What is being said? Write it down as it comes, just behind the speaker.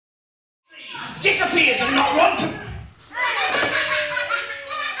disappears and not rump.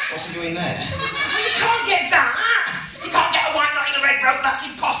 What's he doing there? You can't get that. You can't get a white knot in a red rope. That's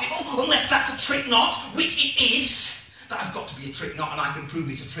impossible unless that's a trick knot, which it is. That has got to be a trick knot, and I can prove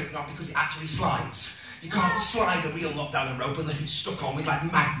it's a trick knot because it actually slides. You can't slide a real knot down a rope unless it's stuck on with like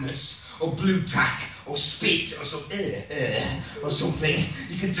magnets or blue tack or spit or something.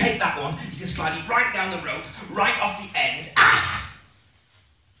 You can take that one, you can slide it right down the rope, right off the end,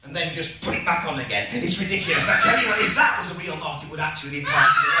 and then just put it back on again. It's ridiculous. I tell you what, if that was a real knot, it would actually be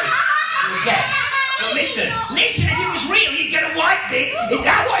part of the rope. You would get. But listen, if it was real, you'd get a white bit.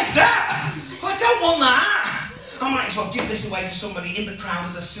 What is that? I don't want that. I might as well give this away to somebody in the crowd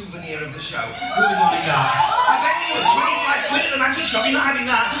as a souvenir of the show. Who would like that? I bet you 25 quid at the magic shop. You're not having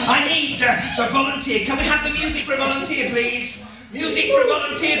that. I need a volunteer. Can we have the music for a volunteer, please? Music for a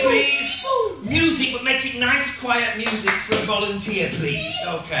volunteer, please. Music, but make it nice, quiet music for a volunteer, please.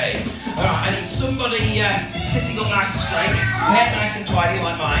 Okay. All right, I need somebody sitting up nice and straight, hair nice and tidy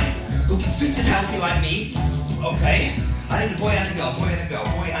like mine, looking fit and healthy like me. Okay. I need a boy and a girl, boy and a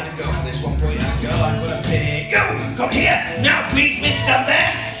girl for this one, boy and a girl. I'm gonna pin it. You, come here. Now, please, miss, stand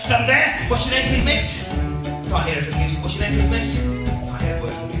there. Stand there. What's your name, please, miss? Can't hear it for the music. What's your name, please, miss? Can't hear a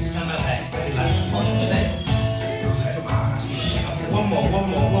word for the music. Stand out there. Very loud. What's your name? I don't know. That's me. Okay, one more. We'll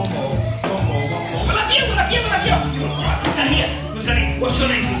have you. Right, stand here. What's your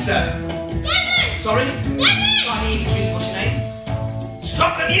name, please, sir? Devon. Sorry? Devon. Can't hear you, please. What's your name?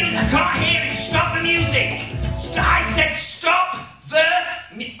 Stop the music. I can't hear it. Stop the music. I said stop the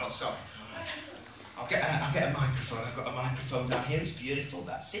oh, sorry. I'll get a microphone. I've got a microphone down here. It's beautiful.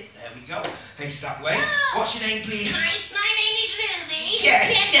 That's it. There we go. Face that way. What's your name, please? Hi, my name is Ruby.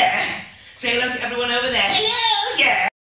 Yeah. Say hello to everyone over there. Hello. Yeah.